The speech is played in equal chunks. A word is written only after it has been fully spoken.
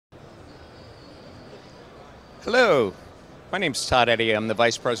Hello, my name is Todd Eddy. I'm the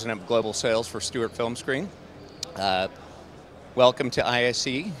Vice President of Global Sales for Stewart Filmscreen. Welcome to ISE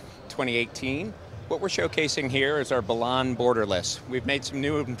 2018. What we're showcasing here is our Balon Borderless. We've made some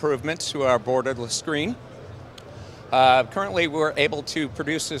new improvements to our borderless screen. Currently, we're able to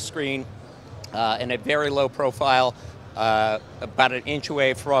produce this screen in a very low profile, about an inch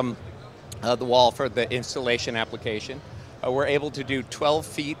away from the wall for the installation application. We're able to do 12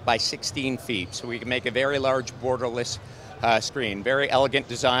 feet by 16 feet, so we can make a very large borderless screen. Very elegant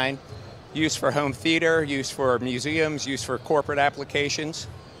design, used for home theater, used for museums, used for corporate applications.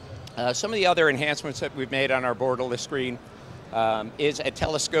 Some of the other enhancements that we've made on our borderless screen is a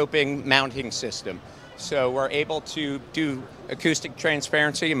telescoping mounting system. So we're able to do acoustic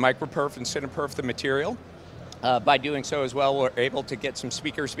transparency and microperf and cineperf the material. By doing so as well, we're able to get some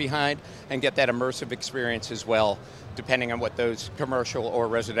speakers behind and get that immersive experience as well, depending on what those commercial or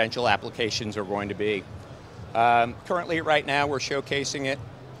residential applications are going to be. Currently, right now, we're showcasing it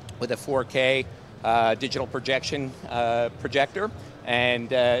with a 4K digital projection projector and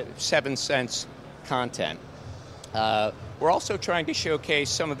 7-sense content. We're also trying to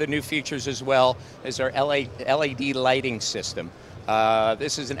showcase some of the new features as well as our LED lighting system.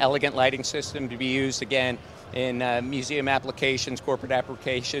 This is an elegant lighting system to be used, again, in museum applications, corporate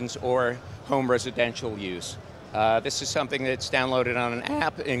applications, or home residential use. This is something that's downloaded on an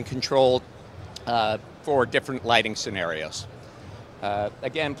app and controlled for different lighting scenarios.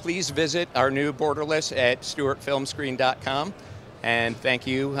 Again, please visit our new Borderless at stewartfilmscreen.com, and thank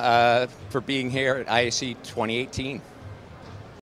you for being here at ISE 2018.